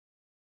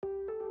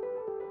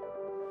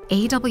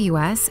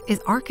AWS is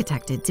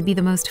architected to be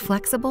the most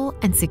flexible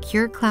and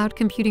secure cloud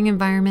computing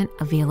environment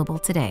available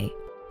today.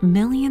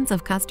 Millions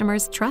of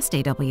customers trust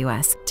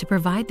AWS to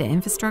provide the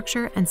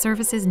infrastructure and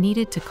services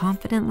needed to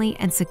confidently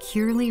and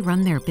securely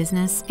run their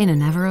business in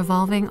an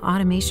ever-evolving,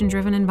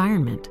 automation-driven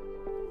environment.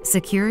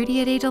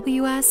 Security at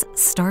AWS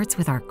starts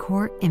with our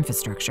core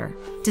infrastructure.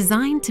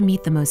 Designed to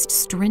meet the most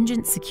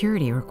stringent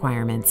security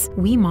requirements,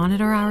 we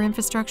monitor our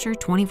infrastructure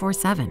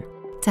 24/7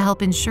 to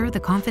help ensure the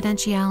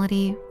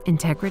confidentiality,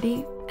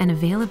 integrity, and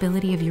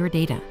availability of your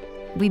data.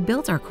 We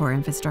built our core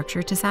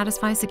infrastructure to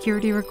satisfy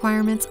security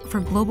requirements for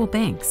global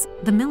banks,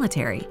 the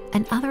military,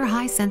 and other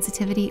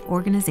high-sensitivity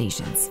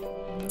organizations.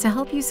 To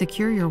help you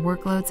secure your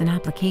workloads and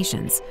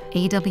applications,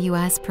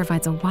 AWS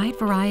provides a wide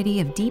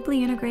variety of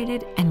deeply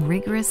integrated and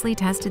rigorously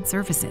tested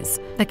services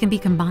that can be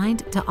combined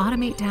to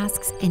automate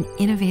tasks in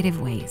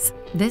innovative ways.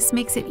 This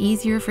makes it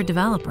easier for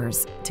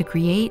developers to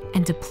create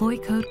and deploy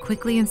code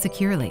quickly and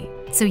securely,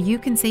 so you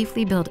can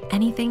safely build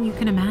anything you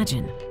can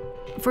imagine.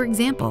 For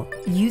example,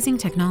 using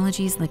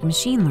technologies like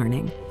machine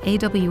learning,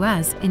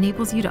 AWS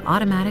enables you to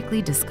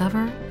automatically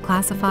discover,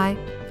 classify,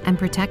 and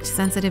protect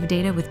sensitive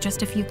data with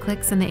just a few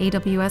clicks in the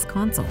AWS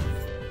console.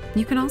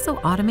 You can also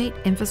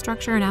automate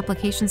infrastructure and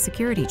application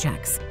security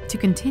checks to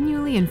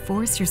continually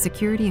enforce your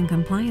security and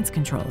compliance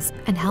controls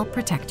and help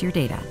protect your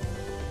data.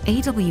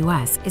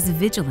 AWS is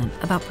vigilant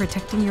about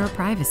protecting your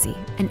privacy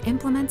and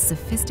implements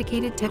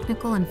sophisticated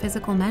technical and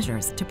physical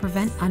measures to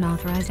prevent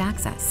unauthorized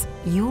access.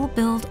 You'll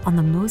build on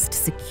the most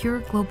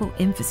secure global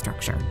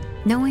infrastructure,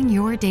 knowing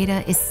your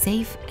data is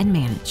safe and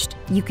managed.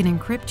 You can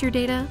encrypt your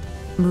data,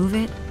 move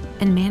it,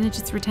 and manage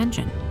its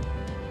retention.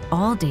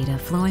 All data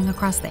flowing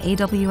across the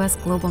AWS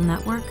global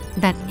network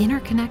that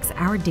interconnects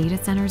our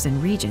data centers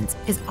and regions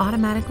is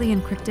automatically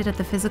encrypted at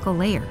the physical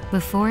layer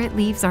before it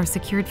leaves our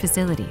secured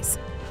facilities.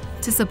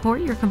 To support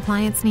your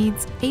compliance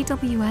needs,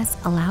 AWS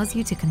allows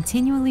you to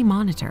continually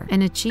monitor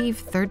and achieve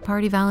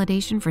third-party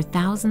validation for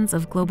thousands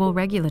of global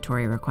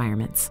regulatory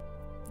requirements.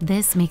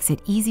 This makes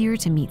it easier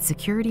to meet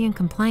security and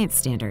compliance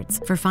standards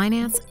for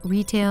finance,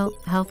 retail,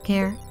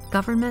 healthcare,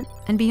 government,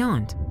 and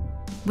beyond.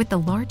 With the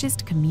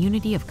largest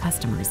community of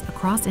customers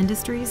across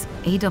industries,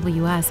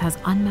 AWS has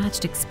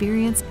unmatched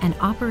experience and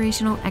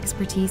operational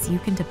expertise you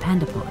can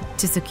depend upon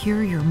to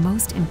secure your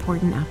most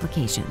important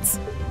applications.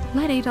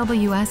 Let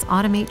AWS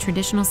automate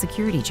traditional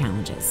security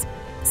challenges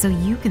so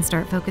you can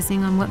start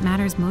focusing on what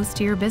matters most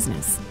to your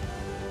business.